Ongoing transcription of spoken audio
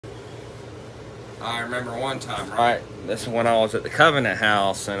I remember one time, right? This is when I was at the Covenant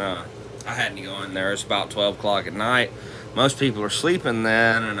House, and I had to go in there. It's about 12 o'clock at night. Most people are sleeping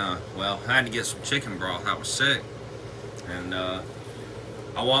then, and well, I had to get some chicken broth. I was sick, and I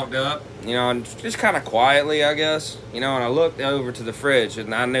walked up, you know, and just kind of quietly, I guess, you know, and I looked over to the fridge,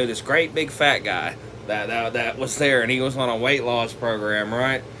 and I knew this great big fat guy that was there, and he was on a weight loss program,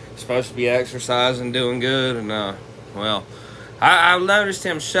 right? Supposed to be exercising, doing good, and well, I noticed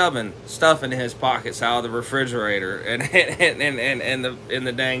him shoving stuff into his pockets out of the refrigerator and in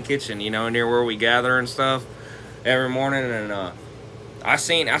the dang kitchen, you know, near where we gather and stuff every morning, and I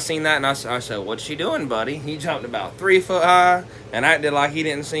seen that, and I said, "What's she doing, buddy?" He jumped about 3 foot high and acted like he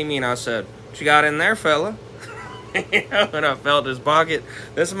didn't see me, and I said, "What you got in there, fella?" You know, and I felt his pocket.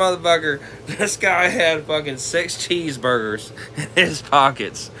 This motherfucker, this guy had fucking 6 cheeseburgers in his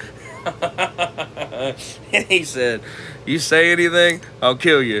pockets. And he said, "You say anything, I'll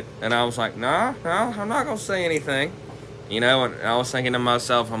kill you." And I was like, no, I'm not gonna say anything. You know, and I was thinking to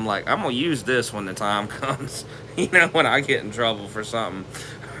myself, I'm like, I'm gonna use this when the time comes. You know, when I get in trouble for something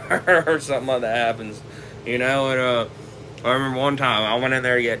or something like that happens. You know, and I remember one time I went in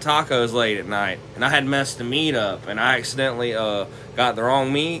there to get tacos late at night, and I had messed the meat up, and I accidentally got the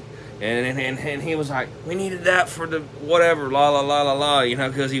wrong meat, and he was like, "We needed that for the whatever, la la la la la," you know,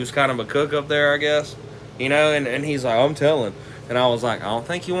 because he was kind of a cook up there, I guess, you know, and he's like, "I'm telling," and I was like, "I don't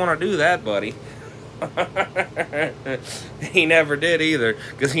think you want to do that, buddy." He never did either,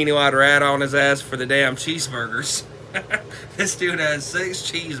 because he knew I'd rat on his ass for the damn cheeseburgers. This dude has 6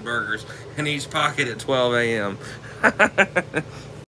 cheeseburgers in each pocket at 12 a.m.